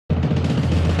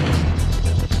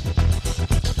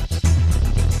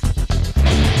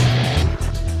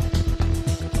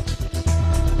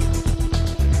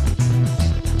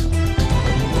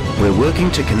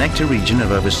working to connect a region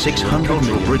of over 600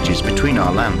 mil bridges between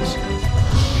our lands.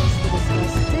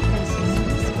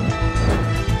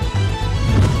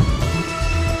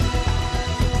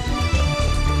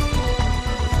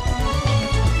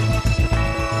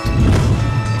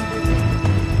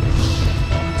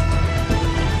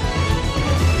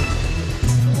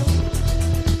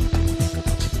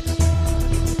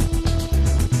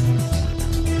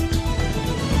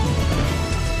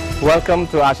 Welcome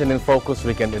to ASEAN in Focus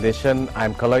Weekend Edition.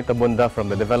 I'm Kaloy Tabunda from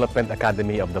the Development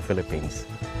Academy of the Philippines.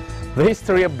 The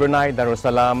history of Brunei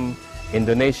Darussalam,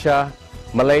 Indonesia,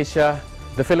 Malaysia,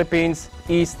 the Philippines,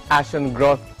 East Asian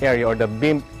Growth Area or the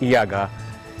BIMP-EAGA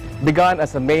began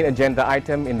as a main agenda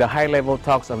item in the high-level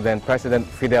talks of then President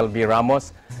Fidel B.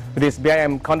 Ramos with his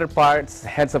BIM counterparts,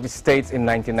 heads of states in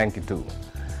 1992.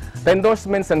 The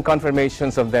endorsements and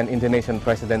confirmations of then Indonesian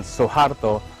President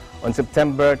Suharto on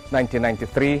September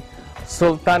 1993,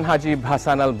 Sultan Haji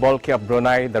Hassan al-Bolkiah of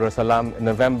Brunei Darussalam in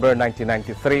November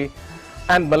 1993,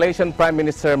 and Malaysian Prime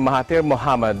Minister Mahathir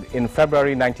Mohamad in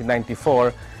February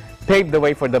 1994 paved the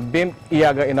way for the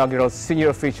BIMP-EAGA inaugural senior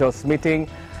officials meeting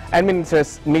and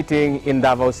ministers meeting in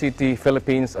Davao City,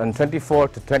 Philippines on 24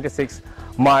 to 26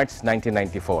 March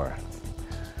 1994.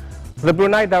 The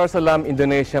Brunei Darussalam,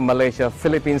 Indonesia, Malaysia,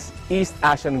 Philippines East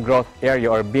Asian Growth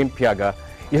Area or BIMP-EAGA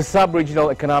is a sub-regional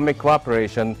economic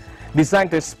cooperation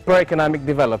designed to spur economic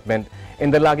development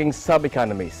in the lagging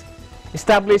sub-economies.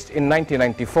 Established in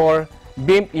 1994,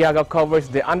 BIMP-EAGA covers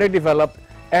the underdeveloped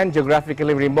and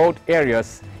geographically remote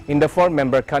areas in the 4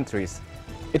 member countries.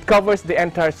 It covers the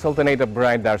entire Sultanate of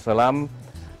Brunei Darussalam,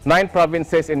 9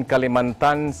 provinces in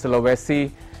Kalimantan,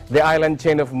 Sulawesi, the island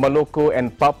chain of Maluku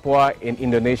and Papua in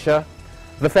Indonesia,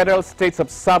 the federal states of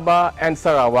Sabah and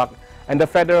Sarawak, and the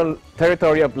Federal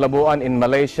Territory of Labuan in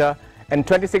Malaysia, and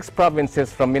 26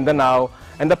 provinces from Mindanao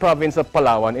and the province of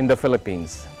Palawan in the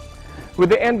Philippines. With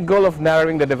the end goal of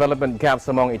narrowing the development gaps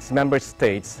among its member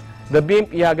states, the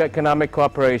BIMP-EAGA economic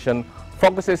cooperation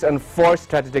focuses on 4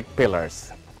 strategic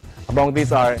pillars. Among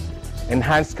these are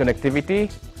enhanced connectivity,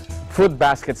 food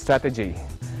basket strategy.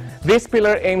 This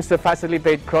pillar aims to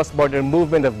facilitate cross-border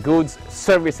movement of goods,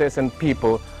 services, and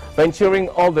people by ensuring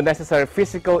all the necessary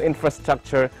physical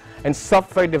infrastructure and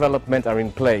software development are in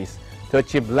place to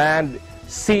achieve land,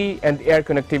 sea, and air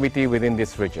connectivity within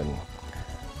this region.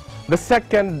 The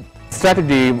second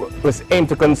strategy was aimed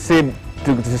to conceive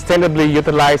to sustainably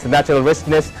utilize the natural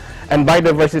richness and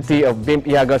biodiversity of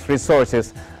BIMP-EAGA's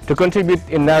resources to contribute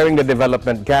in narrowing the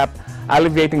development gap,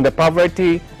 alleviating the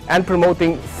poverty, and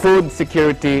promoting food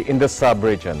security in the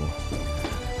sub-region.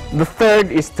 The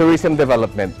third is tourism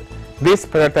development. This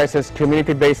prioritizes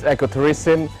community-based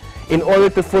ecotourism in order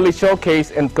to fully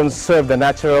showcase and conserve the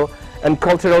natural and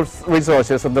cultural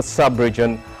resources of the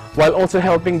sub-region while also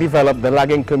helping develop the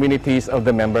lagging communities of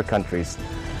the member countries.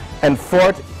 And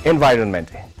fourth,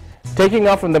 environment. Taking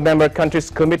off from the member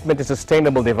countries' commitment to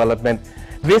sustainable development,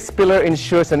 this pillar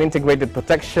ensures an integrated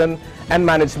protection and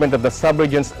management of the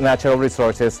sub-region's natural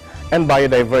resources and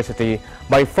biodiversity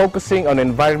by focusing on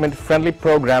environment-friendly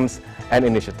programs and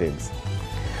initiatives.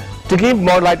 To give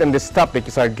more light on this topic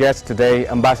is our guest today,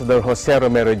 Ambassador Jose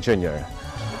Romero Jr.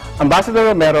 Ambassador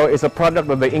Romero is a product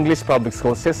of the English public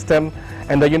school system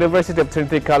and the University of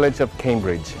Trinity College of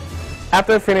Cambridge.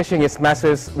 After finishing his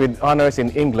master's with honors in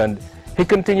England, he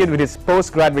continued with his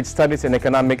postgraduate studies in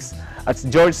economics at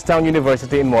Georgetown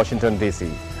University in Washington, D.C.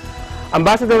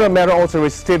 Ambassador Romero also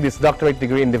received his doctorate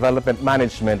degree in development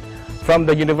management from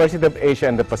the University of Asia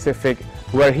and the Pacific,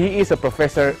 where he is a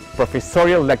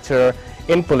professorial lecturer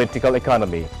in political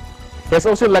economy. He has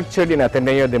also lectured in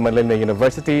Ateneo de Manila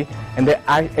University and the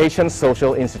Asian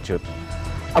Social Institute.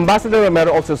 Ambassador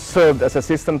Romero also served as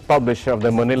assistant publisher of the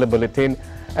Manila Bulletin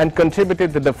and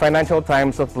contributed to the Financial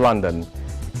Times of London.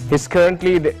 He is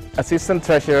currently the assistant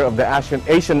treasurer of the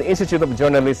Asian Institute of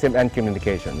Journalism and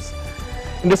Communications.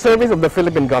 In the service of the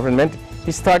Philippine government,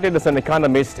 he started as an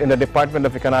economist in the Department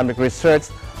of Economic Research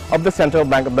of the Central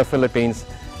Bank of the Philippines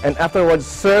and afterwards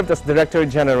served as Director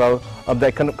General of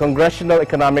the Congressional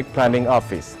Economic Planning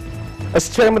Office. As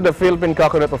chairman of the Philippine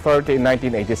Coconut Authority in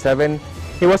 1987,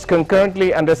 he was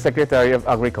concurrently Undersecretary of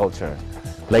Agriculture.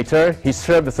 Later, he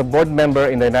served as a board member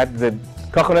in the United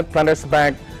Coconut Planters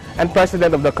Bank and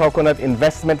president of the Coconut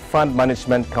Investment Fund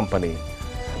Management Company.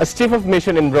 As chief of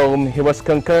mission in Rome, he was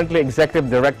concurrently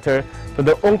executive director to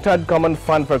the UNCTAD Common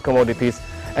Fund for Commodities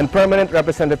and permanent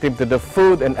representative to the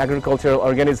Food and Agricultural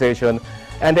Organization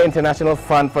and the International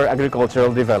Fund for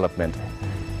Agricultural Development.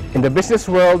 In the business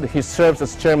world, he serves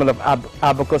as chairman of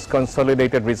Abacus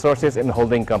Consolidated Resources and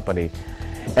Holding Company.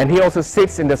 And he also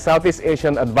sits in the Southeast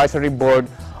Asian Advisory Board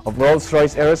of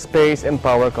Rolls-Royce Aerospace and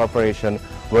Power Corporation,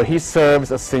 where he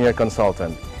serves as senior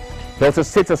consultant. He also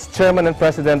sits as chairman and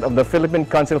president of the Philippine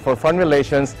Council for Foreign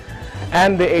Relations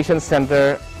and the Asian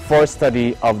Center for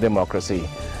Study of Democracy.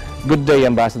 Good day,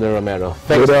 Ambassador Romero.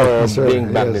 Thanks for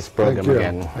being back this program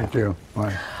again. Thank you.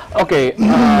 Bye. Okay,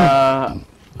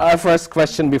 our first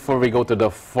question before we go to the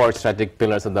 4 strategic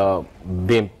pillars of the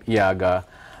BIMP-EAGA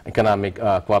economic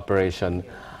cooperation.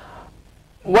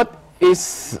 What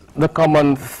is the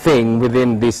common thing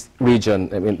within this region,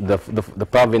 I mean the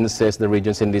provinces, the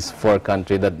regions in these 4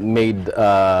 countries that made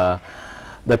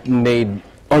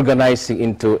organizing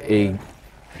into a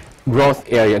growth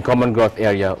area, a common growth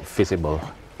area feasible?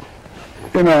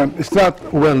 You know, it's not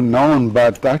well known,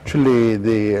 but actually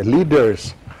the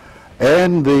leaders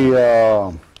and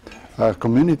the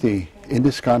community in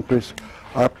these countries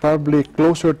are probably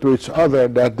closer to each other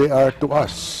than they are to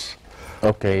us.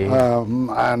 Okay.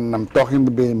 And I'm talking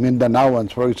to the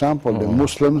Mindanaoans, for example, the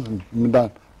Muslims,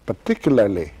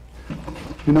 particularly.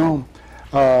 You know,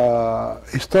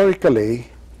 historically,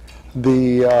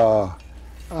 the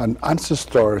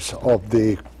ancestors of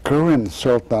the current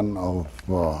Sultan of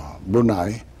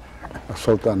Brunei,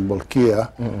 Sultan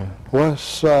Bolkiah,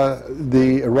 was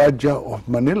the Raja of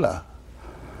Manila.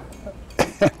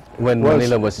 When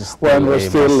Manila was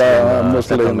still a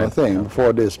Muslim thing,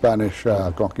 before the Spanish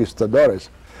conquistadores.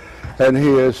 And he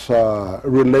is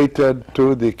related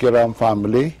to the Kiram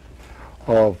family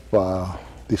of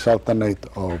the Sultanate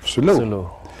of Sulu.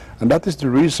 And that is the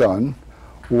reason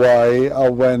why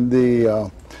when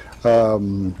the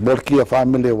Bolkiah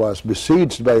family was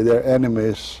besieged by their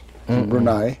enemies in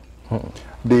Brunei,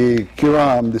 the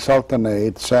Kiram, the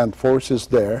Sultanate, sent forces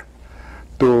there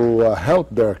to help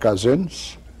their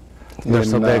cousins.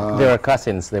 So they are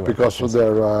cousins. They were because cousins.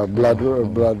 of their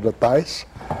blood ties,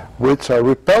 which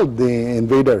repelled the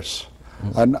invaders.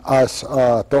 And as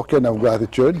a token of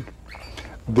gratitude,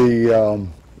 the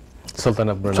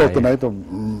Sultanate of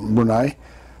Brunei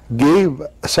gave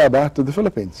Sabah to the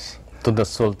Philippines. To the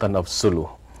Sultan of Sulu.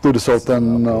 To the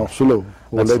Sultan of Sulu,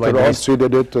 who later on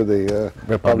ceded it to the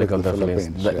Republic of the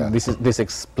Philippines. This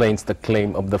explains the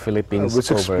claim of the Philippines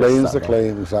which over explains Sabah. the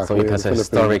claim, exactly. So it has a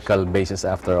historical basis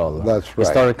after all. That's right.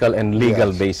 Historical and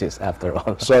legal basis after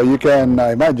all. So you can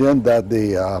imagine that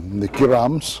the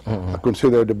Kirams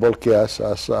consider the Bolkiahs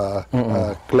as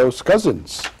close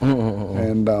cousins,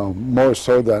 and more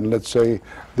so than, let's say,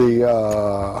 the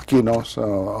Aquinos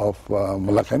of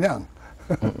Malacanang.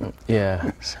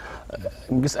 Yeah.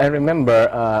 Because I remember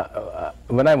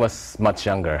when I was much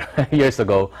younger, years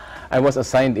ago, I was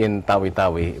assigned in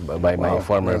Tawi-Tawi by my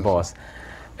former boss.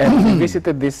 And we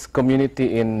visited this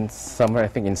community in somewhere, I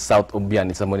think in South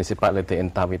Ubian. It's a municipality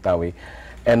in Tawi-Tawi.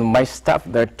 And my staff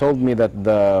there told me that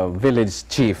the village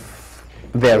chief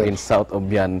there in South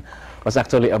Ubian was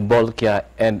actually a Bolkiah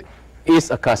and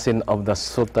is a cousin of the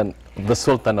Sultan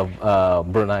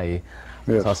of Brunei.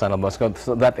 Yes.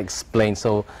 So that explains.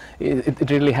 So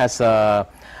it really has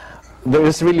there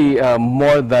is really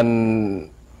more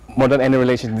than any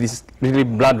relation. This really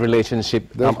blood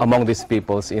relationship among these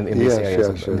peoples in these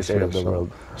areas, in this area of the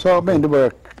world. So I mean, they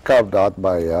were carved out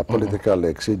by political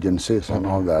exigencies and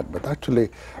all that. But actually,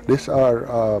 these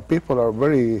are people are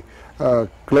very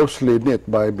closely knit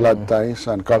by blood ties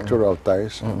and cultural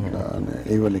ties, and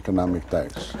even economic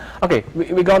ties. Okay,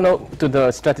 we go now to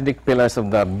the strategic pillars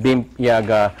of the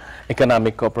BIMP-EAGA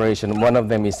economic cooperation. One of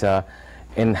them is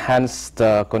enhanced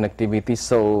connectivity,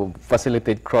 so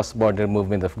facilitate cross-border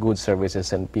movement of goods,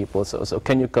 services, and people. So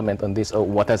can you comment on this, or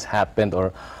what has happened,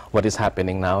 or what is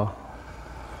happening now?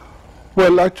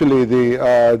 Well, actually,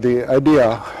 the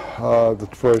idea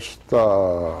that first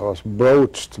was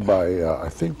broached by, I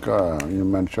think you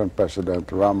mentioned President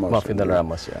Ramos, Fidel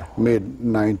Ramos, yeah.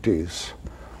 mid-90s,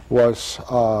 was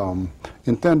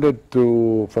intended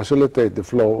to facilitate the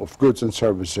flow of goods and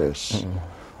services.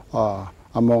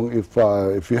 Among,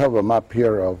 if you have a map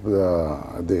here of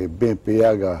the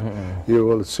BIMP-EAGA, you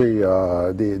will see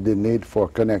the need for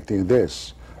connecting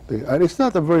this. And it's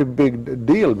not a very big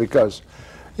deal because,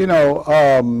 you know,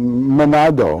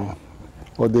 Manado,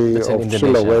 or of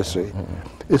Sulawesi,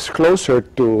 is closer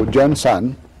to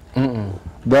Jensan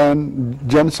than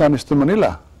Jensan is to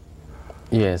Manila.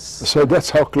 Yes. So that's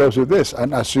how close it is.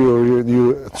 And as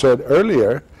you said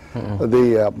earlier,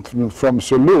 from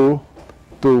Sulu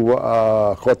to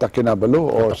Kota Kinabalu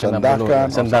or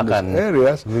Sandakan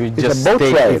areas, it's a boat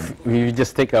ride. We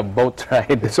just take a boat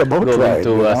ride. It's a boat ride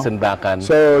to Sandakan.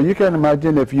 So you can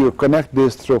imagine if you connect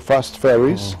this through fast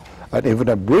ferries and even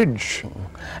a bridge,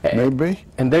 maybe.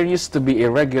 And there used to be a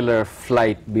regular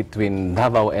flight between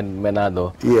Davao and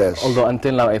Manado. Yes. Although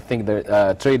until now, I think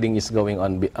the trading is going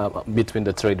on between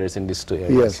the traders in these two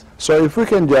areas. Yes. So if we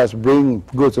can just bring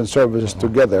goods and services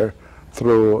together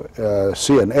through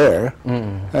sea and air,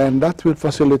 and that will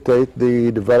facilitate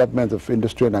the development of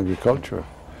industry and agriculture.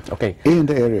 Okay. In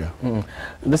the area.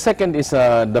 The second is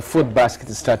the food basket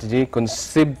strategy,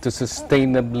 conceived to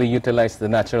sustainably utilize the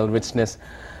natural richness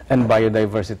and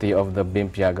biodiversity of the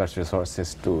BIMP-EAGA's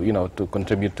resources to, to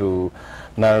contribute to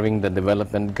narrowing the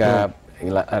development gap,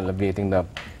 alleviating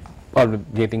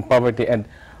poverty, and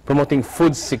promoting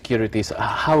food security. So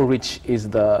how rich is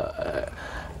the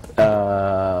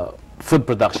food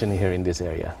production here in this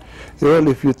area? Well,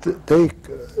 if you take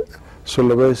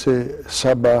Sulawesi,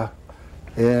 Sabah,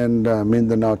 and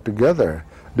Mindanao together,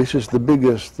 this is the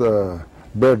biggest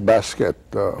bread basket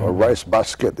or rice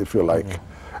basket, if you like,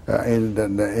 in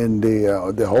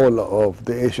the whole of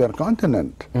the Asian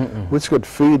continent, which could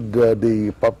feed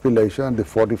the population, the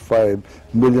 45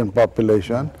 million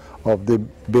population of the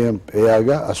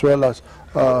BIMP-EAGA, as well as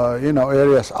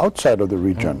areas outside of the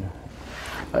region.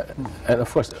 And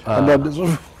of course, and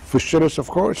then fisheries, of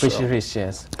course. Fisheries,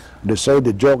 yes. They say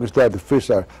the joke is that the fish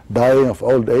are dying of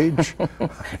old age.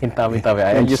 In Tawi-Tawi,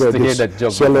 I used to hear that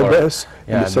joke Celebes, before.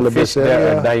 Yeah, the fish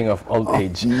there are dying of old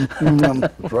age.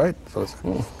 Right.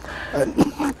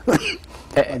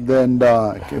 And then,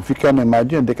 if you can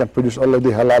imagine, they can produce all of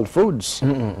the halal foods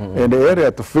in the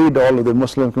area to feed all of the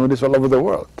Muslim communities all over the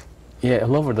world. Yeah,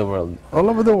 all over the world. All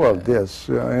over the world, yes.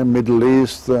 In Middle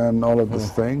East and all of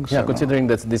these things. Yeah, considering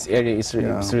that this area is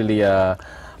really a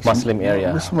Muslim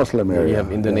area. It's Muslim area. You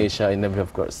have Indonesia and then,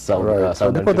 of course, Southern So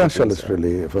the potential Philippines, is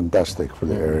really fantastic for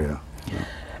the area.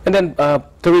 And then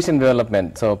tourism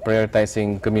development, so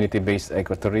prioritizing community-based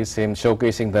ecotourism,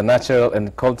 showcasing the natural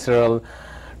and cultural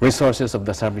resources of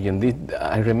the sub-region.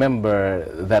 I remember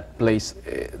that place,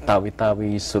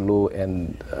 Tawi-Tawi, Sulu,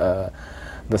 and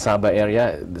the Sabah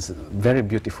area. This is a very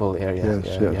beautiful area.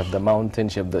 Yes, You have the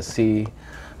mountains, you have the sea.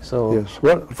 So yes.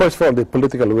 Well, first of all, the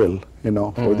political will,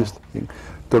 for this thing,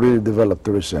 to really develop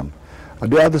tourism.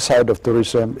 The other side of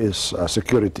tourism is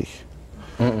security.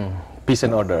 Peace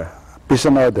and order. Peace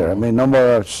and order. I mean, no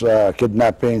more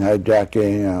kidnapping,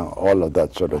 hijacking, all of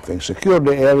that sort of thing. Secure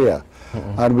the area.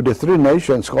 And with the three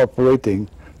nations cooperating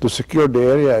to secure the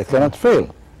area, it cannot fail.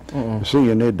 You see,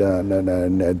 you need the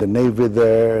Navy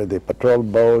there, the patrol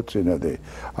boats, the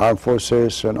armed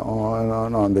forces, and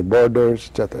on the borders,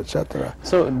 etc., etc.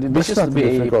 So this used to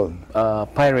be a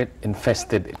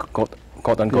pirate-infested,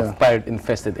 quote-unquote,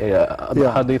 pirate-infested area.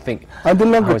 How do you think? And the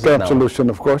longer-term solution,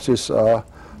 of course, is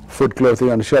food,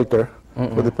 clothing, and shelter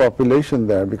for the population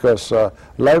there, because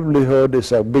livelihood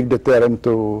is a big deterrent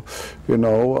to,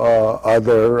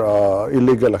 other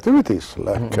illegal activities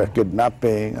like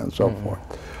kidnapping and so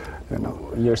forth.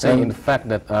 You're saying, in fact,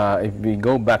 that if we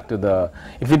go back to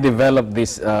if we develop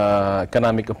these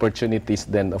economic opportunities,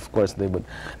 then of course they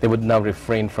would now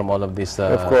refrain from all of these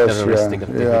terroristic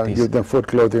activities. Yeah, give them food,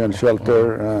 clothing, and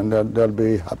shelter, and they'll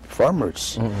be happy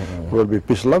farmers. Will be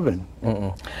peace-loving.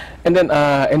 And then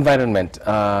environment,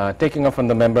 taking off from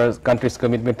the member countries'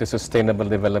 commitment to sustainable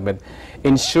development,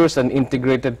 ensures an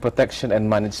integrated protection and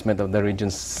management of the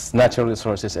region's natural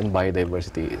resources and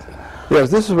biodiversity. Yes,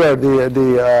 this is where the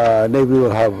Navy will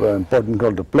have an important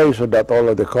role to play, so that all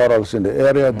of the corals in the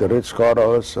area, the rich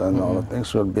corals and all the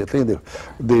things will be, I think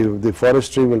the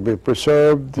forestry will be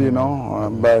preserved, by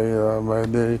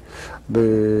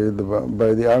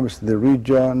the armies of the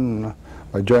region,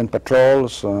 by joint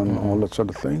patrols and all that sort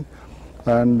of thing,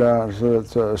 and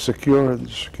secure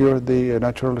the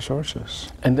natural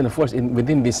resources. And then, of course,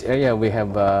 within this area, we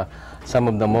have some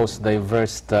of the most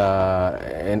diverse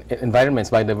environments,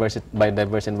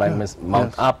 biodiverse environments.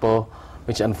 Mount Apo,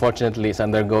 which unfortunately is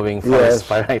undergoing forest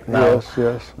fire right now.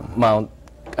 Mount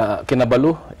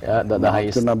Kinabalu, the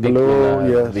highest peak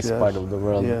in this part of the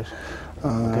world.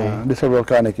 These are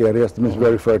volcanic areas, that means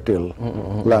very fertile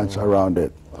lands around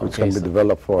it, which can be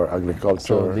developed for agriculture.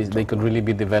 So they could really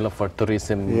be developed for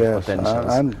tourism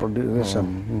potentials. And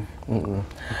tourism.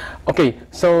 Okay,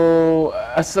 so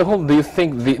as a whole, do you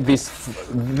think these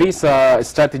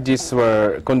strategies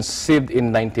were conceived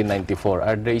in 1994?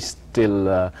 Are they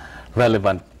still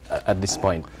relevant at this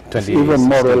point? It's even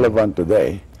more relevant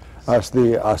today as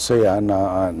the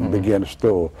ASEAN begins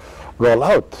to roll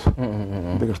out,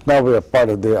 because now we are part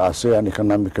of the ASEAN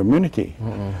economic community.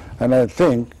 And I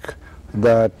think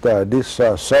that this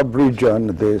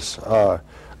sub-region, this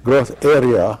growth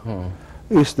area,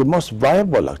 is the most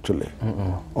viable, actually,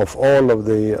 of all of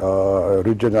the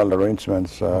regional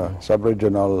arrangements,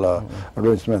 sub-regional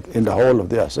arrangements in the whole of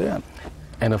the ASEAN.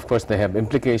 And of course, they have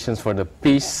implications for the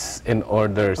peace and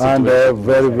order situation. And they have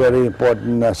very, very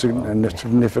important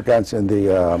significance in the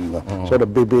sort of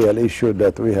BBL issue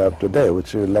that we have today,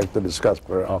 which we would like to discuss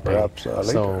perhaps later.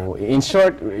 So, in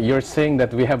short, you're saying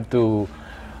that we have to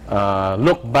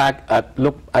look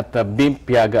at the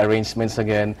BIMP-EAGA arrangements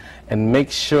again and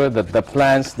make sure that the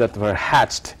plans that were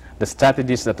hatched, the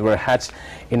strategies that were hatched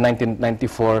in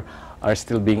 1994 are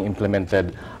still being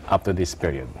implemented up to this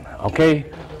period. Okay,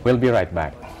 we'll be right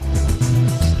back.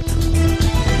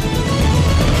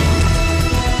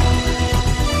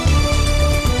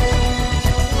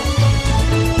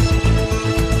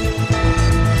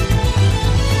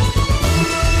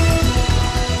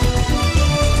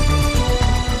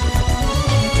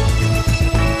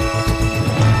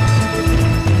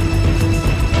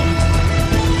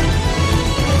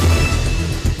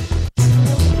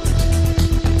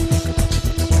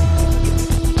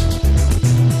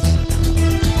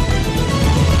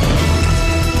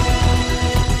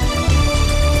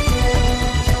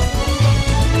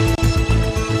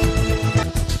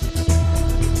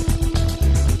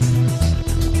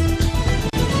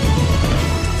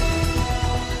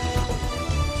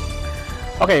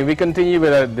 Okay, we continue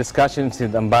with our discussions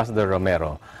with Ambassador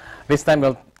Romero. This time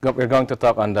we're going to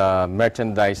talk on the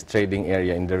merchandise trading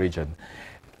area in the region.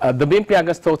 The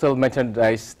BIMP-EAGA's total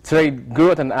merchandise trade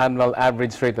grew at an annual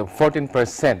average rate of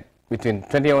 14% between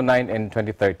 2009 and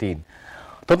 2013.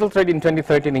 Total trade in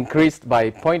 2013 increased by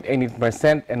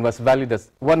 0.88% and was valued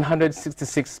as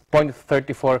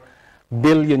 $166.34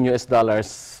 billion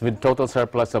with total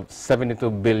surplus of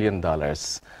 $72 billion.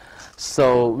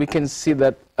 So we can see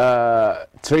that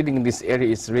trading in this area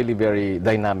is really very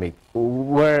dynamic.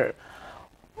 Where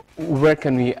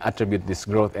can we attribute this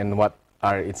growth and what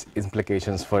are its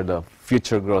implications for the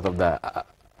future growth of the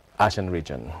ASEAN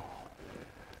region?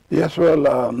 Yes, well,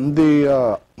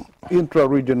 the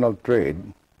intra-regional trade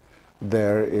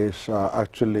there is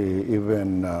actually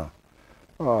even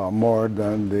more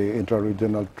than the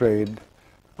intra-regional trade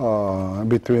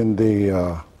between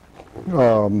the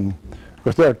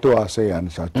because there are two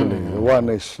ASEANs actually. One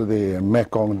is the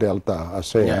Mekong Delta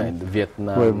ASEAN, yeah, and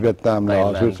Vietnam, with Vietnam,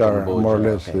 Thailand, Laos, which are Cambodia, more or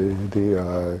less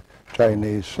the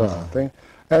Chinese thing,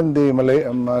 and the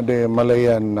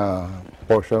Malayan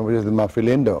portion, which is the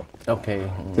Mafilindo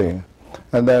thing.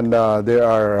 And then there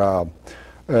are,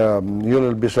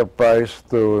 you'll be surprised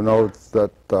to note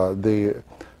that the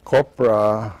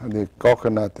copra, the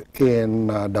coconut in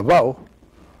Davao,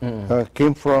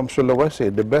 came from Sulawesi.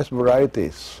 The best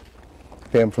varieties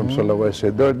came from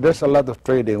Sulawesi. There's a lot of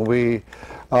trading. We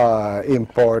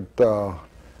import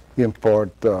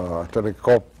actually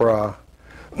copra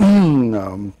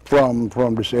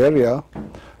from this area.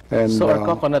 And so our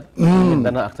coconut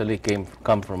actually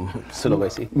come from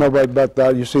Sulawesi? No,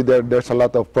 but you see there's a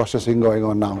lot of processing going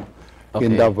on now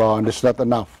in Davao, and it's not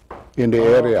enough in the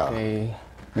area. Okay.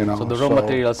 You know, so the raw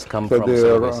materials come from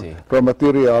Sulawesi. Raw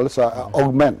materials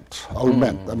augment. I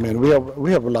mean, we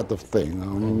have a lot of things,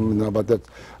 you know, but the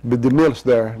mills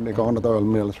there, the coconut oil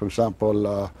mills, for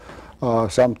example,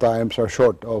 sometimes are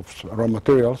short of raw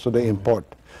materials, so they import.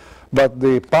 But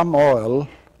the palm oil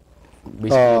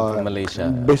basically from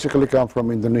Malaysia. Basically come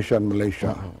from Indonesia and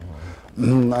Malaysia.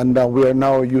 And we are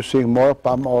now using more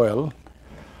palm oil.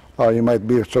 You might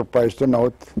be surprised to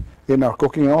note in our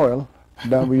cooking oil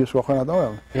than we use coconut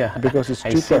oil. Yeah, because it's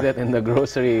cheaper. I see that in the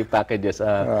grocery packages.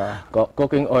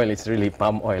 Cooking oil is really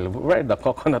palm oil. Where the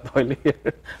coconut oil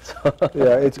here? So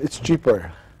yeah, it's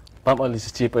cheaper. Palm oil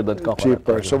is cheaper than coconut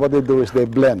oil. So what they do is they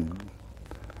blend.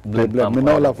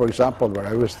 Minola, for example, where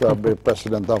I was the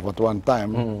president of at one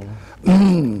time,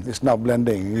 is now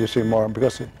blending using more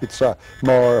because it's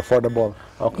more affordable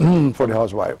for the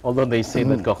housewife. Although they say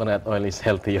that coconut oil is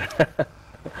healthier.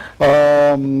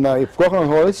 If coconut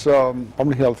oil is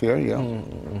probably healthier, yeah.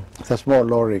 It has more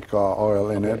lauric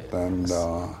oil in it, and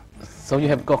so you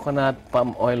have coconut,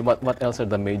 palm oil. What else are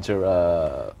the major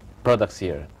products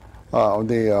here?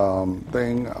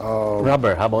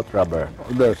 Rubber. How about rubber?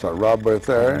 There's a rubber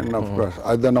there, and of course,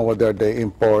 I don't know whether they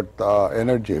import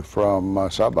energy from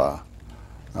Sabah,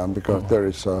 because there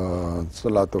is it's a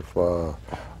lot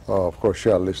of course,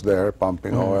 Shell is there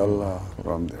pumping oil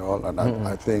from the oil, and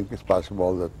I think it's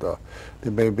possible that they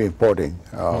may be importing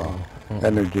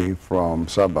energy from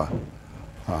Sabah.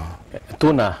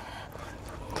 Tuna.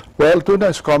 Well, tuna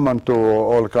is common to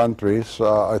all countries.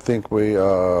 I think we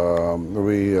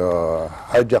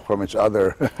hijack from each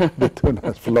other the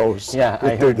tuna flows. Yeah,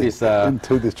 I heard this.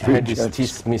 Into this I heard this region.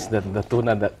 chismis that the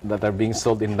tuna that are being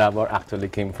sold in Davao actually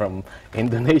came from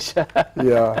Indonesia.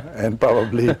 Yeah, and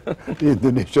probably the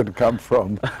Indonesian come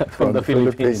from the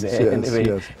Philippines. Yes, Anyway,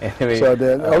 yes. anyway, So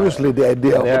obviously the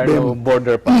idea of there are no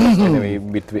border passes anyway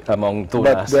between among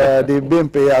but tunas. the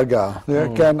BIMP-EAGA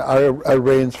can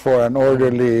arrange for an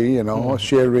orderly,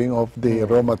 sharing of the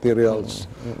raw materials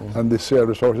and the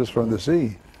resources from the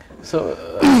sea. So,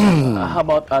 how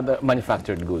about other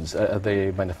manufactured goods? Are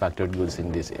there manufactured goods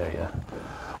in this area?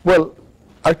 Well,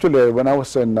 actually, when I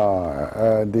was in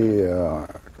the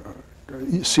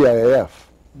CIAF,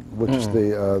 which is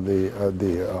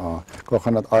the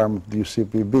coconut arm of the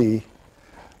UCPB,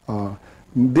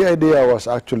 the idea was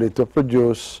actually to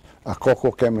produce a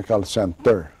cocoa chemical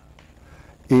center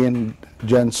in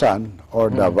Jensan or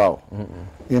Davao,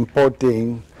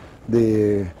 importing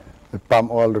the palm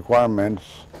oil requirements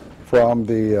from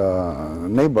the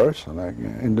neighbors, like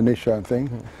Indonesia and thing.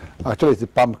 Actually, it's the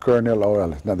palm kernel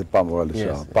oil. It's not the palm oil. It's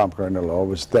Yes. palm kernel oil,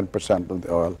 which is 10% of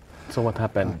the oil. So what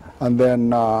happened? And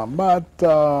then,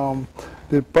 the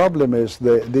problem is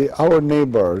our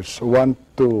neighbors want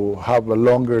to have a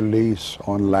longer lease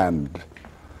on land.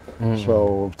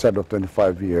 So instead of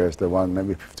 25 years, they want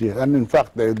maybe 50 years. And in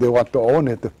fact, they want to own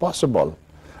it if possible.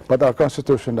 But our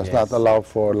Constitution does not allow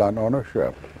for land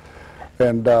ownership.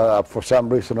 And for some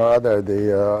reason or other,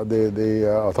 the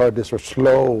authorities were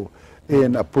slow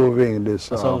in approving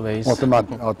this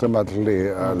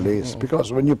automatically lease.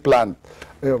 Because when you plant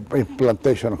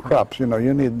plantation crops, you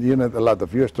need a lot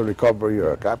of years to recover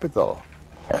your capital.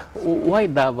 Why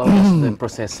Davao is the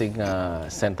processing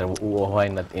center? Why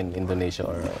not in Indonesia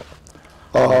or?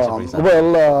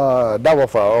 Well, Davao,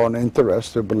 for our own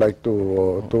interest, we would like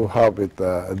to have it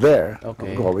there.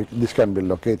 Okay. This can be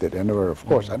located anywhere, of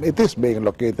course, and it is being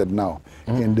located now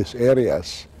in these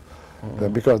areas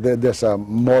because there's a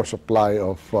more supply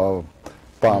of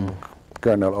palm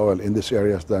kernel oil in these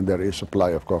areas than there is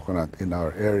supply of coconut in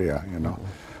our area.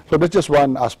 So that's just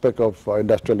one aspect of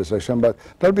industrialization, but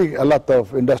there'll be a lot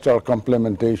of industrial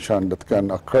complementation that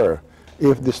can occur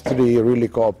if these three really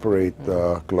cooperate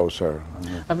closer.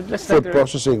 Food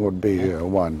processing would be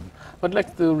one. I'd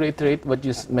like to reiterate what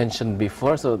you mentioned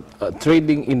before. So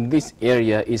trading in this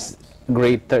area is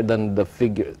greater than the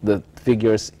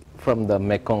figures from the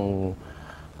Mekong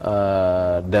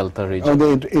Delta region. And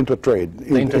the inter-trade,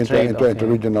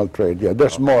 inter-regional trade. Yeah,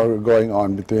 there's more going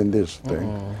on between these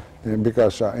things.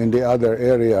 Because in the other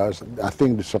areas, I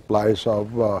think the supplies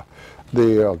of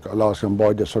the Laos,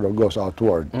 Cambodia sort of goes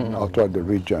outward the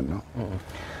region.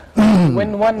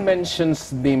 When one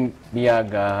mentions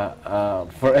BIMP-EAGA,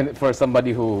 for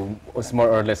somebody who was more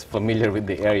or less familiar with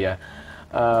the area,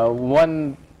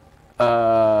 one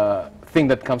thing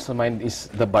that comes to mind is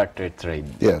the barter trade.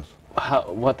 Yes.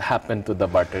 What happened to the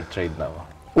barter trade now?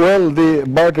 Well, the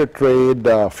barter trade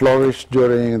flourished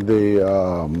during the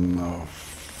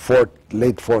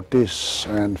late 40s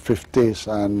and 50s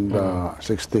and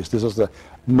 60s. This was the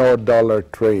no dollar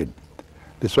trade.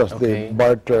 This was the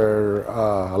barter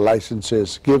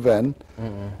licenses given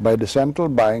by the central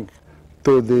bank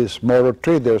to these Moro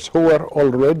traders who were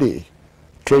already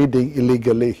trading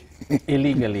illegally.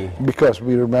 Illegally? Because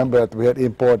we remember that we had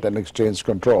import and exchange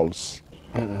controls.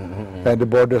 And the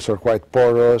borders are quite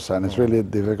porous and it's really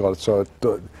difficult. So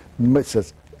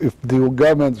if the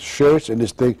government shares in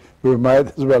this thing, we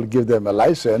might as well give them a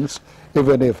license,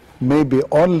 even if maybe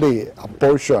only a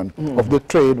portion of the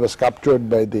trade was captured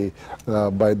by the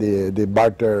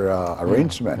barter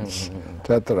arrangements,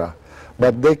 etc.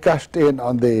 But they cashed in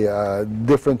on the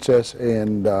differences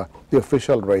in the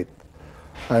official rate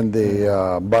and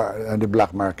the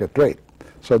black market rate.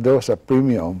 So there was a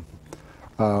premium.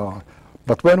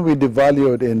 But when we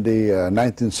devalued in the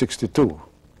 1962,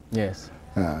 yes.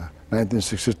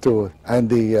 1962, and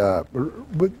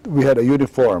we had a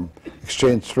uniform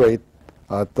exchange rate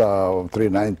at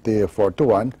 390, 4 to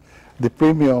 1. The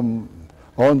premium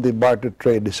on the barter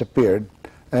trade disappeared,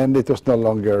 and it was no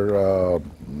longer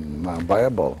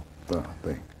viable.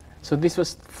 Thing. So this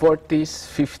was 40s,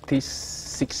 50s,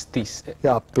 60s.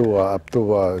 Yeah, up to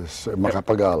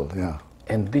Macapagal. Yeah.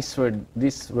 And these were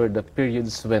the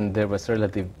periods when there was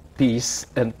relative peace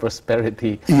and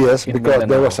prosperity. Yes, because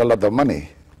there was a lot of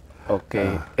money.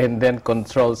 Okay, and then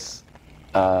controls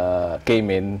came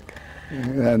in.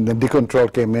 And the control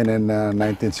came in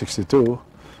 1962,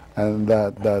 and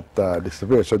that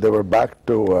disappeared. So they were back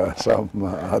to some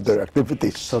other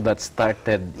activities. So that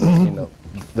started, you know,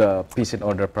 the peace and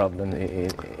order problem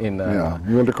in yeah,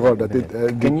 you will recall that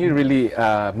can you really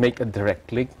make a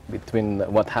direct link between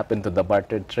what happened to the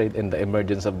barter trade and the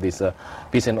emergence of this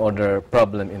peace and order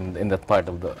problem in that part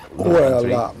of the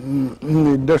country?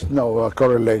 Well, there's no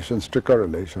strict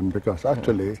correlation, because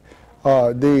actually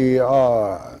the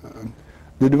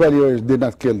devaluers did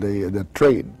not kill the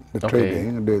trade.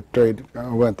 Trading, the trade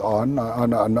went on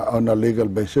a legal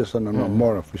basis and on a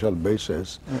more official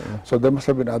basis. So there must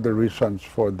have been other reasons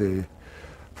for the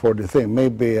thing.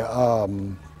 Maybe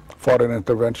foreign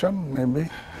intervention, maybe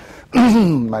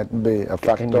might be a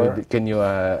factor. Can you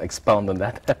expound on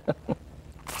that?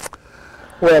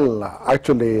 Well,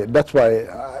 actually, that's why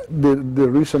the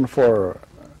reason for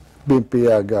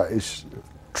BIMP-EAGA is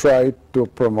try to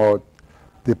promote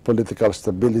the political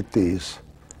stabilities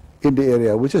in the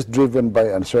area, which is driven by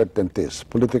uncertainties,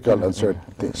 political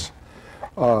uncertainties.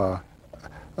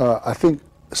 I think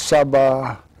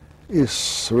Sabah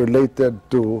is related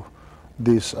to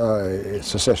these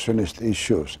secessionist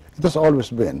issues. It has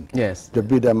always been. Yes. The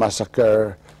Bida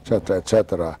massacre, etc.,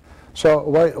 etc. So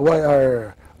why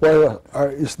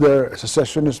is there a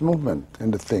secessionist movement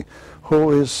in the thing?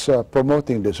 Who is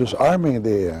promoting this? Who's arming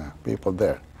the people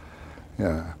there?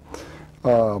 Yeah.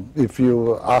 If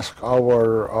you ask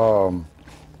our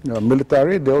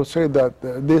military, they will say that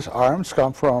these arms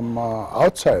come from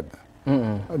outside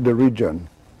the region.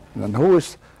 And who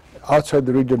is outside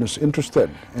the region is interested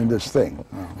in this thing?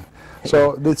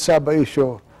 So the Sabah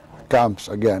issue comes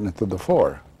again into the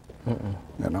fore.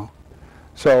 You know.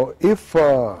 So if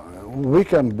we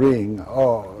can bring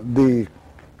the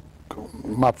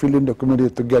Mapilindo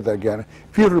community together again,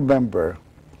 if you remember,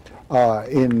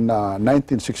 in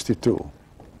 1962,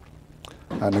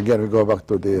 and again we go back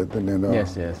to the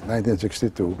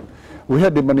 1962, we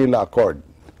had the Manila Accord.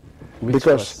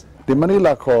 Because the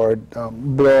Manila Accord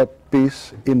brought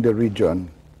peace in the region.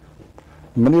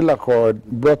 Manila Accord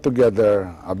brought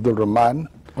together Abdul Rahman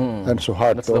and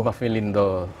Suharto. That's the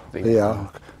Mapilindo thing. Yeah.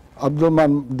 Abdul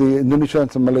Rahman, the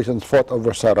Indonesians and Malaysians fought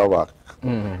over Sarawak.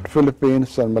 The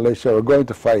Philippines and Malaysia were going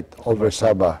to fight over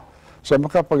Sabah. So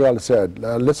Macapagal said,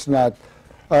 let's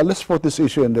put this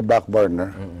issue in the back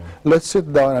burner. Let's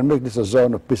sit down and make this a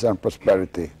zone of peace and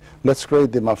prosperity. Let's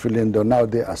create the Mapilindo, now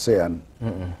the ASEAN.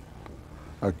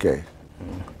 Okay.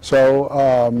 So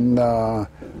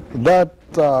that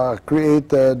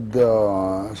created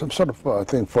some sort of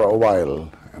thing for a while,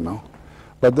 you know.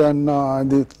 But then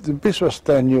the peace was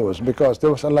tenuous because there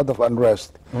was a lot of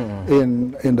unrest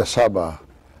in the Sabah.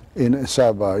 In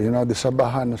Sabah, you know, the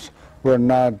Sabahans were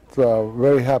not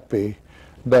very happy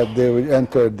that they would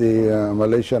enter the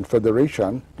Malaysian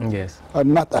Federation,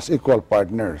 not as equal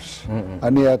partners.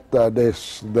 And yet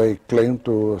they claim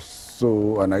to,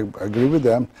 and I agree with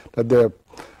them, that they're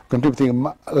contributing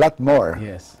a lot more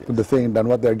to the thing than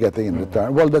what they're getting in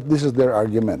return. Well, this is their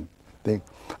argument. At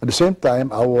the same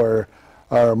time, our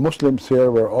Muslims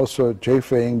here were also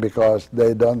chafing because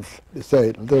they don't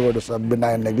say there was a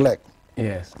benign neglect.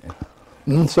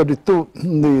 So the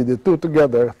two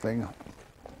together thing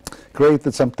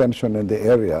created some tension in the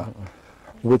area,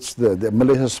 which the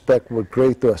Malaysian suspect would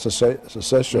create a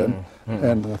secession.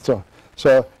 And so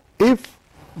if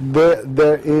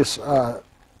there is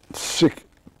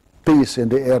peace in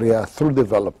the area through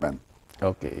development,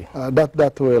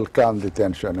 that will calm the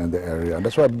tension in the area.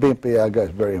 That's why BIMP-EAGA is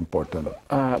very important.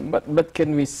 But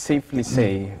can we safely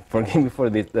say, forgive me for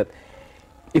this, that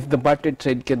if the barter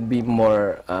trade can be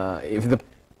more, if the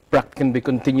practice can be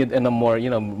continued in a more,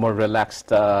 more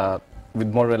relaxed, with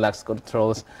more relaxed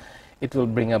controls, it will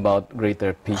bring about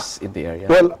greater peace in the area?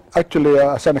 Well, actually,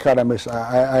 as an economist,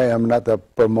 I am not a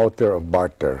promoter of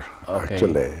barter.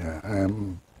 Actually, I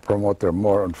am a promoter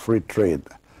more on free trade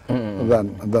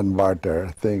than barter.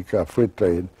 I think free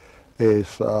trade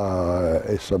is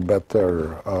a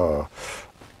better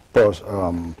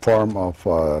form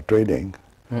of trading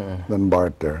than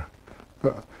barter.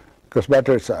 Because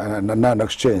barter is a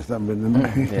non-exchange. I mean,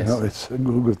 you know, it's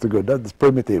good to good. That's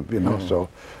primitive, you know. So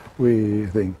we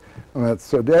think.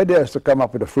 So the idea is to come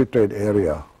up with a free trade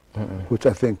area, which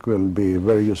I think will be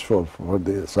very useful for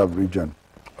the sub-region.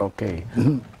 Okay.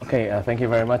 Okay. Thank you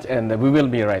very much, and we will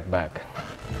be right back.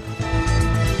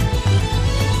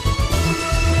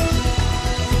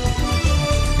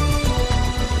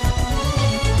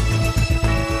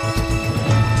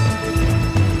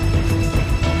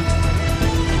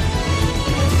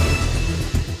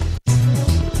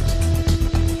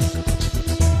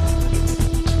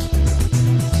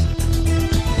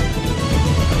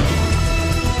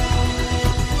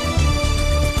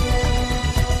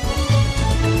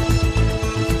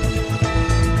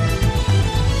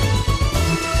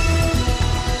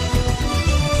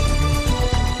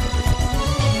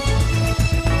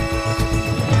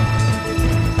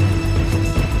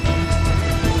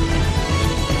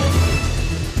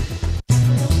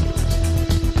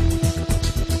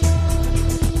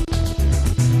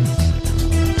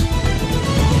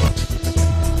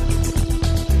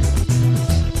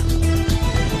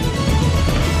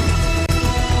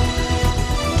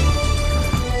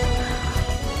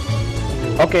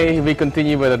 Okay, we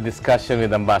continue with the discussion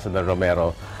with Ambassador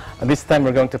Romero. This time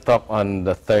we're going to talk on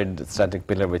the third strategic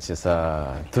pillar, which is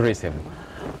tourism.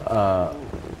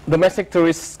 Domestic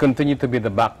tourists continue to be the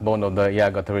backbone of the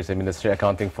EAGA tourism industry,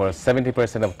 accounting for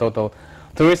 70% of total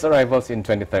tourist arrivals in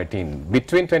 2013.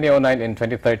 Between 2009 and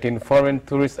 2013, foreign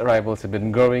tourist arrivals have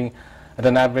been growing at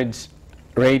an average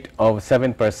rate of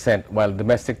 7%, while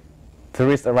domestic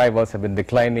tourist arrivals have been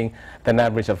declining at an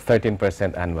average of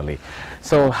 13% annually.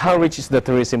 So how rich is the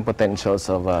tourism potentials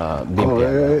of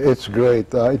BIMP-EAGA? It's great.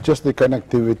 It's just the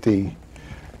connectivity,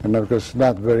 and because it's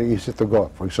not very easy to go.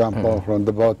 For example, from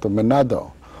Davao to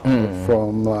Manado,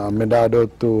 from Manado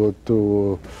to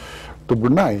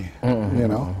Brunei, you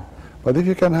know. But if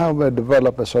you can have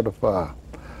develop a sort of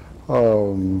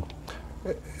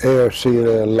air,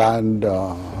 sea, land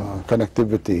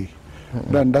connectivity,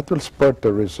 then that will spur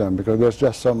tourism, because there's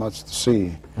just so much to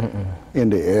see in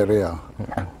the area.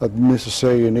 That means to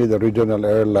say you need a regional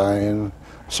airline,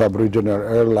 sub-regional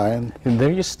airline. There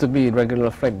used to be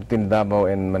regular flight between Davao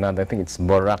and Manado. I think it's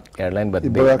Borac Airline, but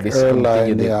Borac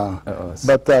Airline, yeah.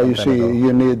 But you see,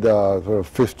 you need a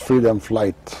fifth freedom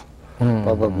flight,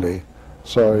 probably.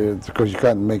 So because you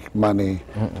can't make money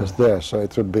just there, so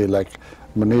it would be like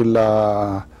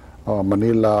Manila,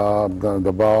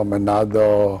 Davao,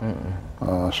 Manado,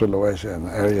 Sulawesi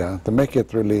area, to make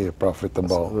it really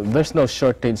profitable. So there's no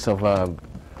shortage of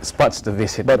spots to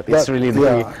visit, but it's really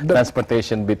the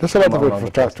transportation bit. There's a lot of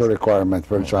infrastructure requirement.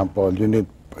 For example, you need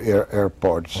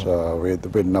airports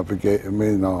with navigation,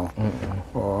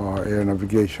 air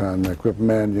navigation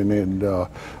equipment. You need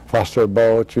faster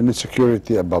boats. You need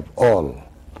security above all.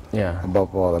 Yeah.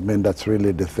 Above all, I mean, that's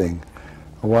really the thing.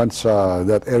 Once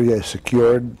that area is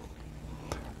secured,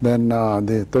 then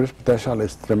the tourist potential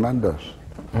is tremendous.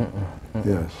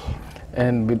 Yes.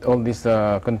 And with all these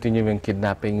continuing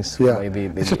kidnappings, yeah,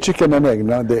 it's a chicken and egg.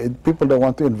 No? People don't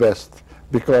want to invest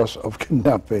because of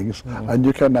kidnappings, and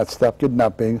you cannot stop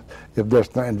kidnapping if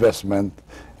there's no investment.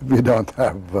 If you don't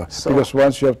have, because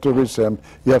once you have tourism,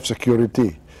 you have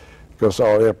security, because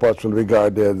our airports will be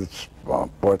guarded,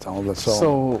 ports, all that.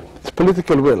 So it's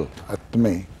political will, to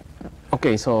me.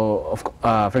 Okay, so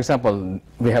for example,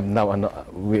 we have now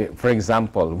we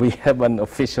have an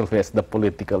official who has the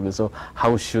political will. So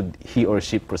how should he or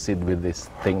she proceed with this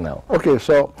thing now? Okay,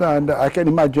 so and I can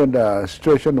imagine a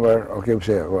situation where, okay, we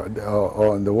say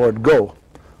on the word go,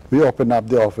 we open up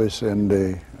the office in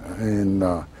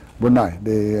Brunei,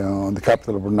 the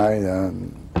capital of Brunei,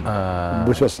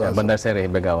 which was Bandar Seri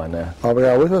Begawan.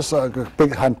 Which was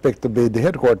handpicked to be the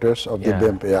headquarters of the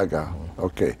BIMP-EAGA.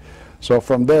 Okay, so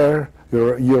from there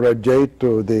you radiate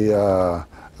to the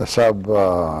sub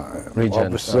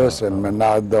offices in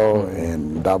Manado,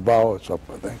 in Davao, so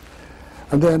forth.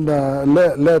 And then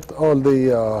let all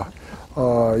the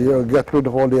you get rid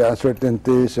of all the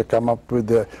uncertainties. You come up with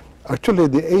the. Actually,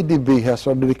 the ADB has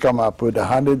already come up with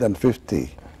 150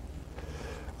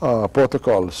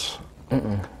 protocols.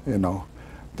 You know,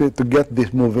 to get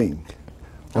this moving.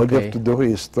 All you have to do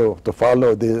is to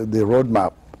follow the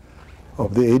roadmap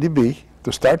of the ADB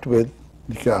to start with.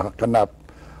 You can come up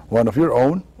one of your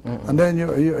own, and then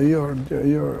your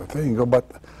thing. But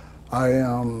I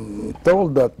am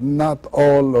told that not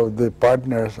all of the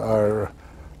partners are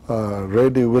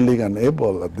ready, willing, and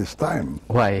able at this time.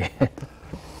 Why?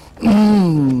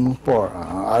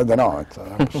 I don't know.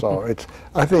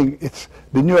 I think it's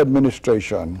the new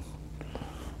administration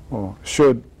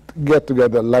should get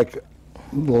together like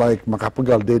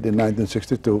Macapagal did in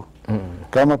 1962,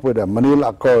 come up with a Manila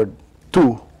Accord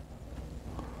 2.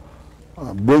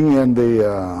 Bring in the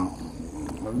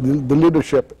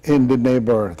leadership in the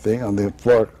neighbor thing on the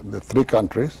three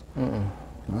countries, and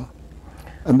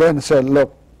then say,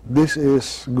 look, this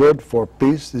is good for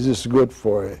peace. This is good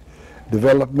for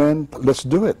development. Let's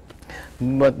do it.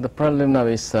 But the problem now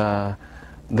is the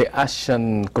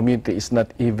ASEAN community is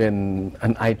not even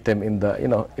an item in the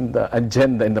in the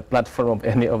agenda, in the platform of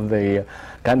any of the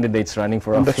candidates running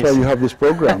for office. That's why you have this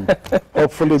program.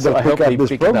 Hopefully they'll pick up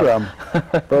this program.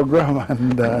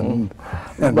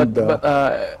 But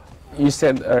you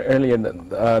said earlier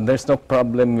that there's no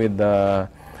problem with the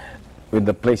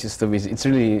places to visit. It's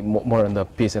really more on the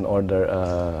peace and order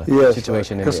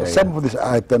situation in the area. Because some of these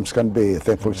items can be,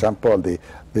 for example, the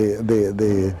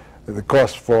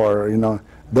cost for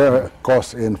their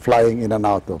cost in flying in and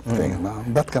out of things.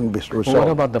 That can be resolved. What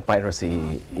about the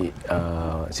piracy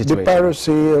situation? The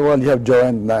piracy, well, you have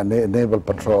joint naval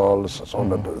patrols,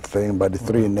 all of the thing, by the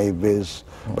three navies,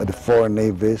 by the four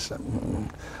navies.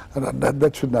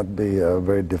 That should not be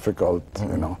very difficult,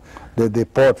 you know. The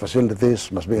port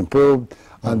facilities must be improved,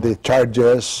 and the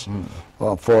charges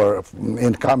for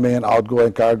incoming and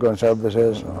outgoing cargo and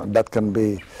services, that can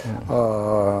be,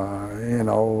 you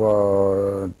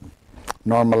know,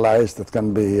 normalized, that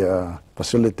can be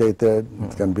facilitated,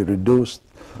 it can be reduced,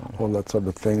 all that sort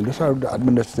of thing. These are the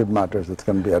administrative matters that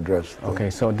can be addressed. Okay,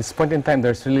 so at this point in time,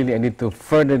 there's really a need to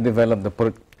further develop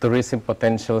the tourism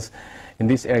potentials in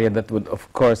this area that would,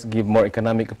 of course, give more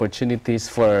economic opportunities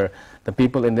for the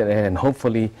people in the area and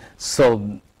hopefully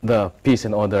solve the peace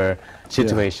and order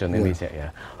situation in this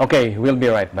area. Okay, we'll be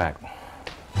right back.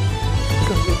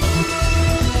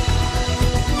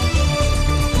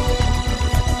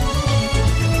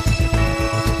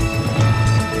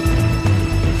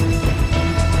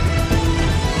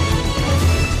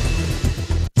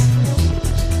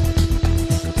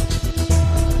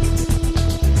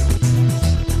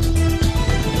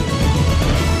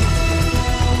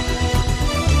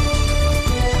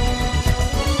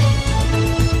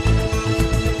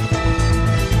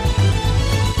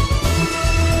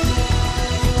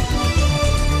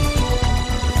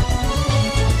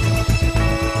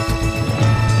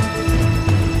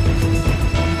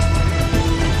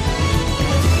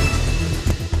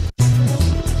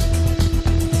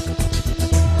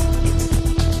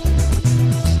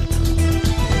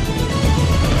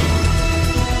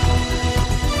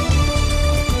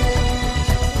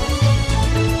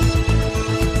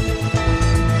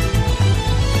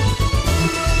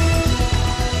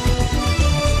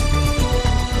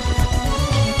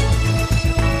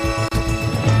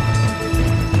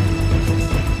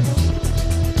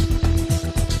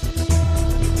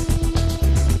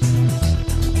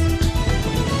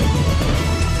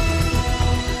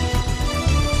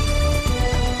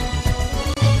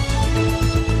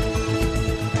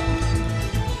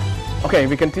 Okay,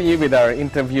 we continue with our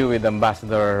interview with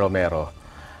Ambassador Romero.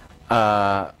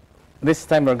 This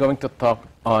time we're going to talk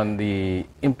on the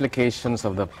implications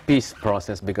of the peace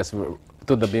process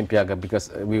to the BIMP-EAGA,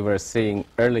 because we were saying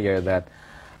earlier that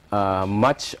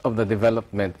much of the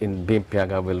development in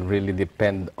BIMP-EAGA will really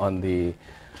depend on the,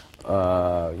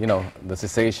 you know, the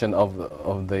cessation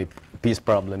of the peace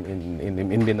problem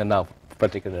in Mindanao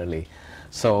particularly.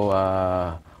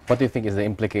 So what do you think is the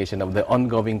implication of the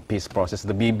ongoing peace process,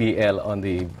 the BBL, on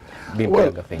the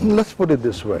BIMP-EAGA thing? Let's put it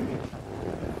this way.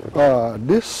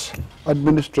 This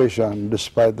administration,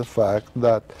 despite the fact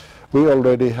that we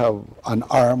already have an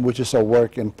arm which is a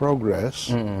work in progress,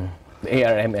 the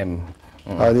ARMM,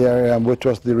 the ARMM, which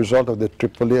was the result of the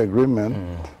Tripoli Agreement,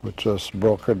 which was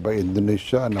brokered by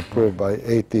Indonesia and approved by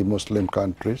 80 Muslim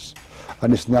countries,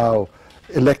 and is now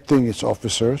electing its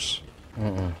officers.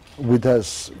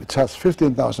 It has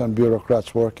 15,000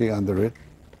 bureaucrats working under it.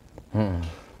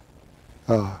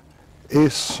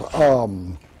 Is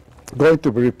going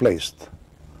to be replaced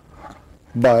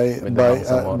by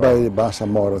the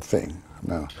Bangsamoro thing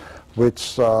now,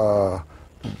 which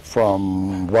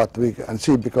from what we can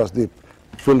see, because the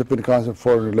Philippine Council of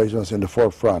Foreign Relations is in the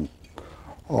forefront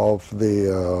of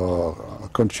the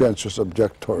conscientious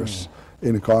objectors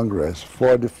in Congress,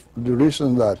 for the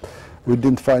reason that we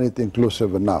didn't find it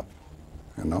inclusive enough,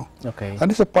 you know. Okay. And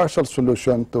it's a partial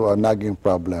solution to a nagging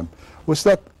problem, which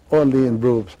not only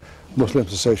involves Muslim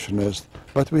secessionists,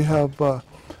 but we have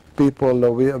people.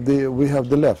 We have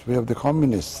the left. We have the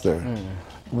communists there.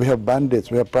 We have bandits.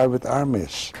 We have private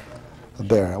armies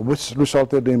there, which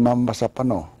resulted in Mamba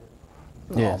Sapano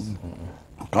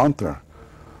counter.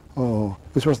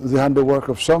 This was the handiwork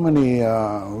of so many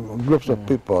groups of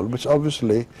people, which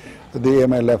obviously the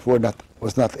MLF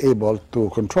was not able to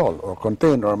control or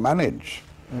contain or manage,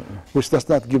 which does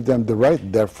not give them the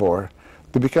right, therefore,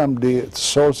 to become the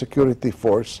sole security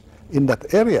force in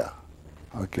that area.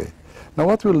 Okay. Now,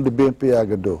 what will the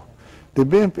BIMP-EAGA do? The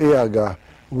BIMP-EAGA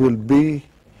will be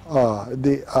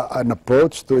an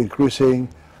approach to increasing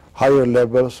higher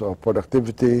levels of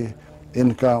productivity,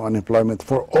 income, and employment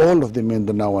for all of the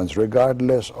Mindanaoans,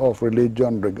 regardless of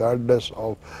religion, regardless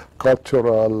of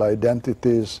cultural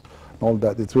identities, all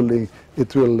that. It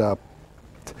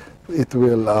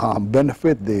will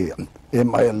benefit the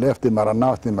MILF, the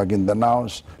Maranaos, the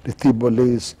Magindanaos, the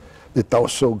Tibolis, the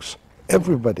Tausugs,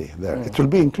 everybody there. It will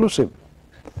be inclusive.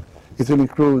 It will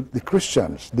include the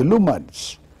Christians, the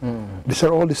Lumans. These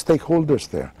are all the stakeholders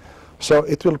there. So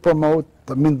it will promote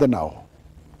the Mindanao.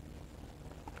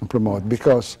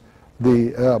 Because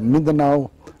the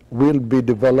Mindanao will be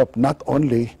developed not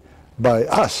only by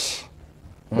us,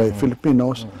 by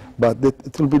Filipinos, but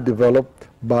it will be developed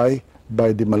by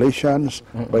the Malaysians,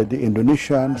 by the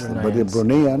Indonesians, by the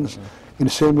Bruneians, in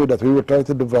the same way that we will try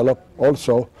to develop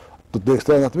also, to the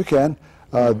extent that we can,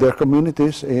 their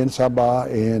communities in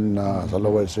Sabah, in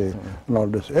Sulawesi, and all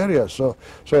these areas. So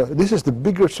this is the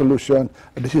bigger solution.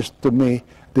 This is, to me,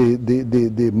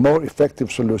 the more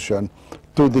effective solution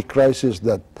to the crisis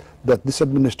that this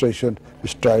administration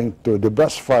is trying to, the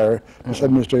brush fire this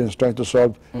administration is trying to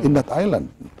solve in that island.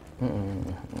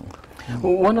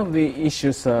 One of the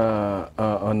issues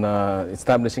on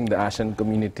establishing the ASEAN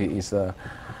community is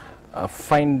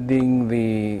finding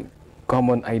the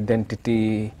common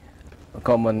identity,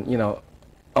 common,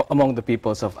 among the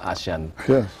peoples of ASEAN.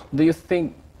 Yes. Do you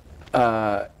think,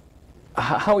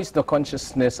 how is the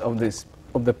consciousness of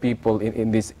the people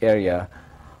in this area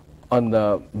on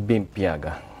the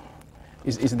BIMP-EAGA?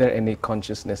 Is there any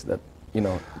consciousness that,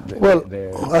 well,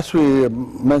 as we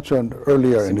mentioned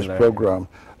earlier in this program,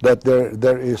 that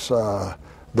there is a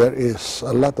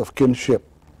lot of kinship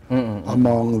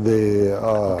among the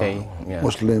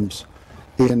Muslims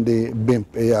in the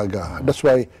BIMP-EAGA. That's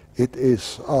why it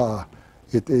is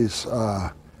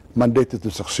mandated to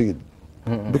succeed,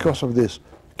 because of this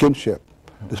kinship,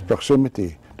 this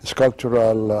proximity, this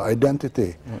cultural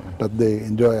identity that they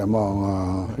enjoy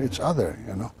among each other.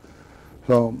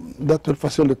 So that will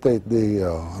facilitate the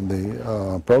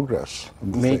progress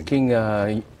of the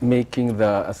making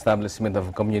the establishment of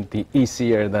a community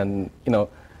easier than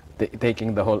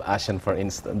taking the whole ASEAN, for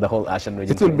instance, the whole ASEAN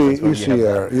region. It will be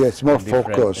easier. Yes, more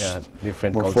focused.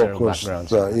 Different more cultural focused,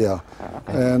 backgrounds.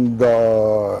 And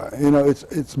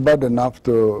it's bad enough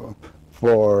to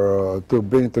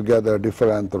bring together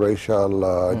different racial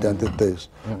identities,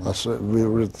 as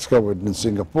we discovered in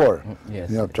Singapore. Yes.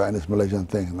 You have Chinese, Malaysian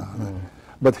thing.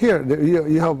 But here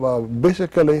you have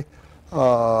basically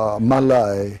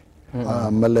Malay,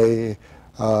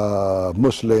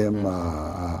 Muslim,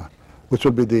 which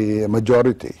will be the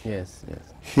majority. Yes.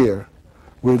 Here,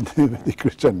 with the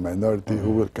Christian minority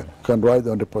who can ride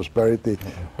on the prosperity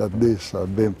that this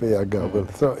BIMP-EAGA will.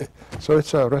 So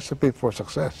it's a recipe for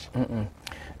success.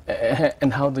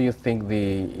 And how do you think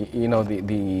the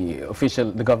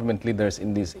government leaders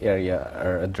in this area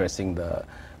are addressing the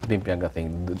BIMP-EAGA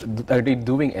thing? Are they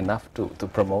doing enough to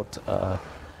promote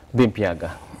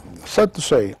BIMP-EAGA? Sad to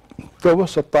say, there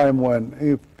was a time when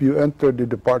if you entered the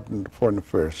Department of Foreign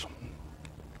Affairs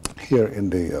here in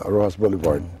the Rojas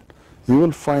Boulevard, you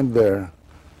will find there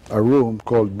a room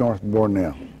called North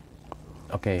Borneo.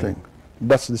 Okay.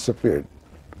 That's disappeared.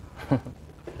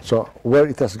 So where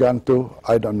it has gone to,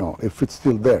 I don't know. If it's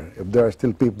still there, if there are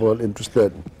still people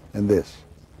interested in this.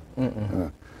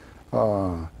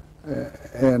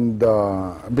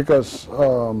 Because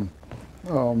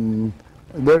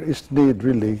there is need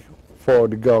really for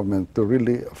the government to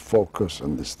really focus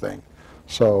on this thing.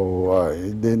 So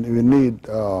then we need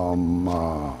an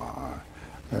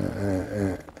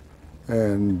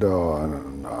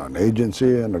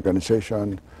agency, an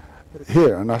organization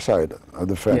here on our side of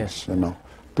the fence,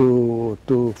 to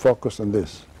focus on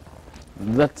this.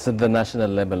 That's at the national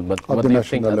level, but what do you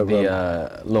think at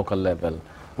the local level?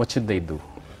 What should they do?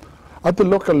 At the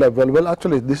local level, well,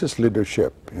 actually, this is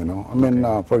leadership, I mean,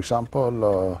 for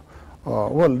example,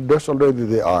 well, there's already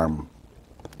the arm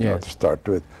to start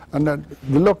with. And then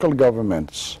the local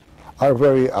governments are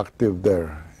very active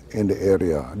there in the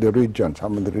area, the regions, how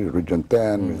many region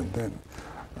 10, region 10.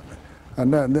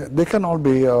 And then they can all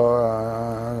be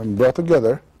brought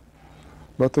together,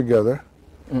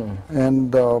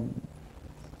 and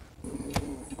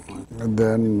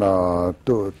then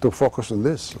to focus on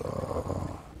this.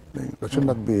 That should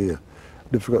not be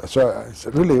difficult. So it's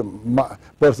really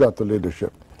boils down to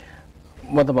leadership.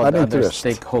 What about the other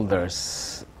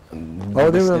stakeholders?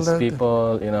 Business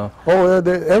people,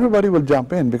 everybody will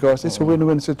jump in because it's a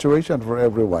win-win situation for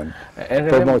everyone.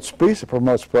 Promotes peace,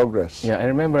 promotes progress. Yeah, I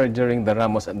remember during the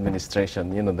Ramos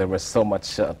administration, there was so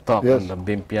much talk on the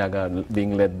BIMP-EAGA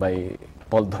being led by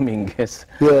Paul Dominguez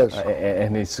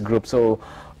and his group. So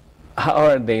how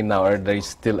are they now? Are they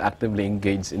still actively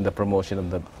engaged in the promotion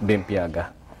of the BIMP-EAGA?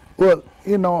 Well,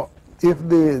 if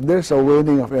there's a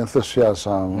waning of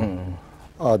enthusiasm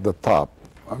at the top,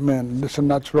 I mean, there's a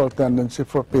natural tendency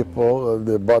for people at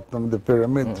the bottom of the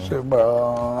pyramid to say,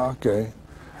 well, okay,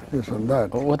 this and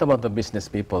that. What about the business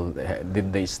people?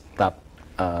 Did they stop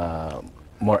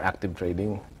more active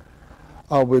trading?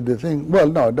 With the thing, well,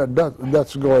 no,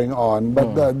 that's going on,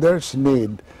 but there's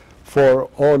need for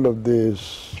all of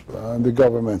these, the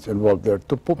governments involved there,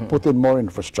 to put in more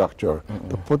infrastructure,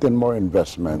 to put in more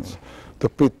investments, to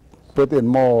put in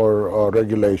more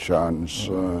regulations,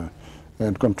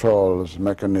 and controls,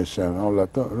 mechanism, all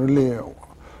that,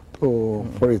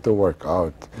 for it to work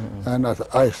out. And as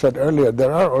I said earlier,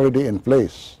 there are already in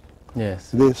place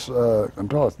These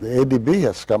controls. The ADB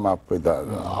has come up with a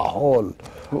whole.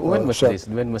 When was this?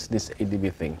 When was this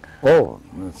ADB thing? Oh,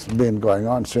 it's been going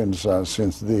on since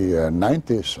the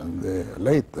 90s and the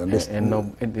late. And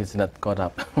no, it is not caught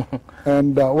up.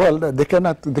 And well, they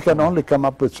can only come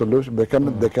up with solutions.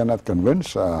 They cannot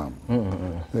convince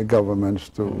the governments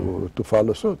to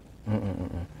follow suit.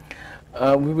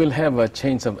 We will have a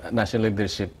change of national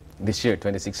leadership this year,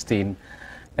 2016,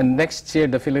 and next year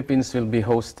the Philippines will be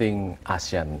hosting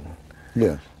ASEAN.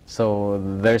 Yes. So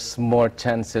there's more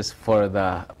chances for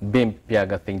the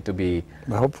BIMP-EAGA thing to be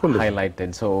hopefully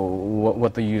highlighted. So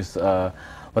what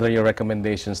are your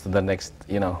recommendations to the next,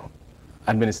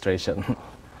 administration?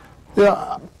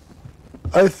 Yeah,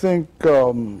 I think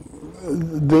I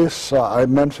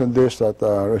mentioned this at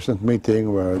a recent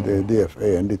meeting where the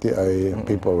DFA and DTI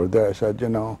people were there. I said,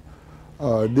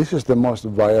 this is the most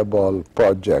viable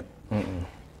project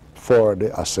for the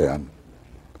ASEAN.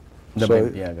 The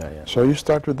BIMP-EAGA, yeah. So you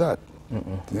start with that.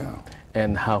 Yeah.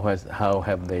 And how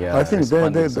have they I think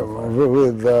they so far?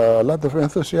 with a lot of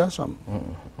enthusiasm.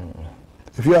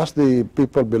 If you ask the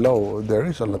people below, there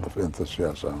is a lot of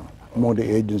enthusiasm among the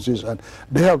agencies, and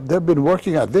they've been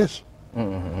working at this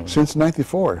since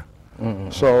 '94.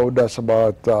 So that's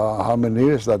about how many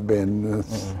years that been?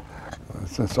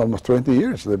 Since almost 20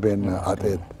 years they've been at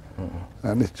it,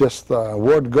 and it's just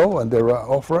word go and they're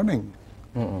off running.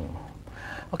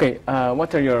 Okay,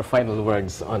 what are your final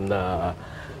words on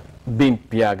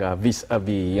BIMP-EAGA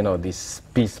vis-a-vis, this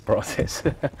peace process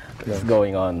that's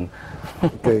going on?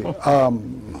 Okay,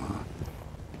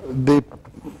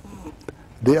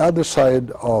 the other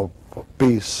side of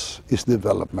peace is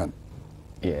development.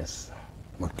 Yes.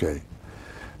 Okay,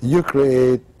 you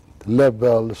create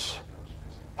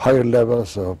higher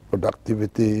levels of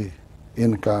productivity,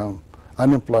 income,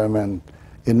 unemployment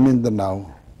in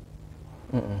Mindanao.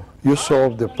 You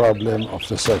solve the problem of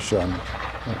secession.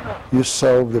 You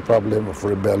solve the problem of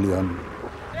rebellion.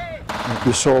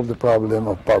 You solve the problem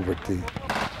of poverty.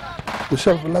 You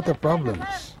solve a lot of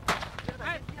problems.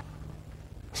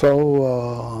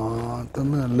 So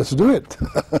let's do it.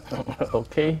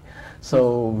 Okay,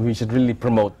 so we should really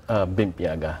promote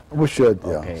BIMP-EAGA. We should,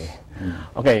 yeah. Okay.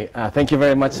 Okay, thank you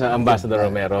very much, Ambassador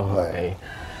Romero. Okay.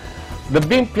 The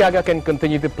BIMP-EAGA can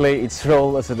continue to play its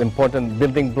role as an important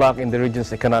building block in the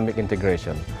region's economic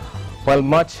integration. While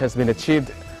much has been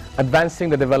achieved, advancing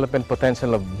the development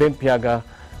potential of BIMP-EAGA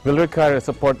will require a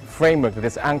support framework that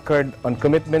is anchored on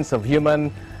commitments of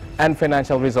human and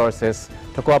financial resources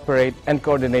to cooperate and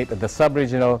coordinate at the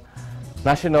sub-regional,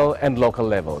 national, and local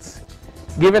levels.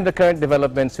 Given the current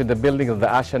developments with the building of the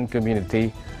ASEAN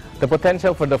community, the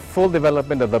potential for the full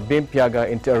development of the BIMP-EAGA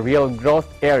into a real growth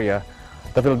area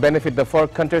that will benefit the 4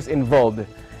 countries involved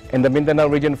in the Mindanao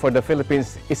region for the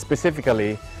Philippines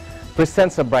specifically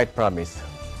presents a bright promise.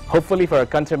 Hopefully for our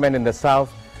countrymen in the South,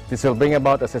 this will bring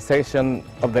about a cessation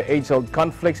of the age-old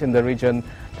conflicts in the region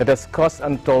that has caused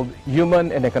untold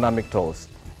human and economic tolls.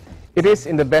 It is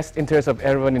in the best interest of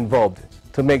everyone involved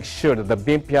to make sure that the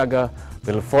BIMP-EAGA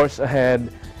will forge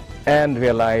ahead and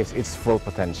realize its full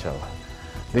potential.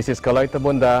 This is Kaloy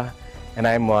Tabunda, and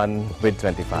I'm one with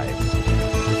 25.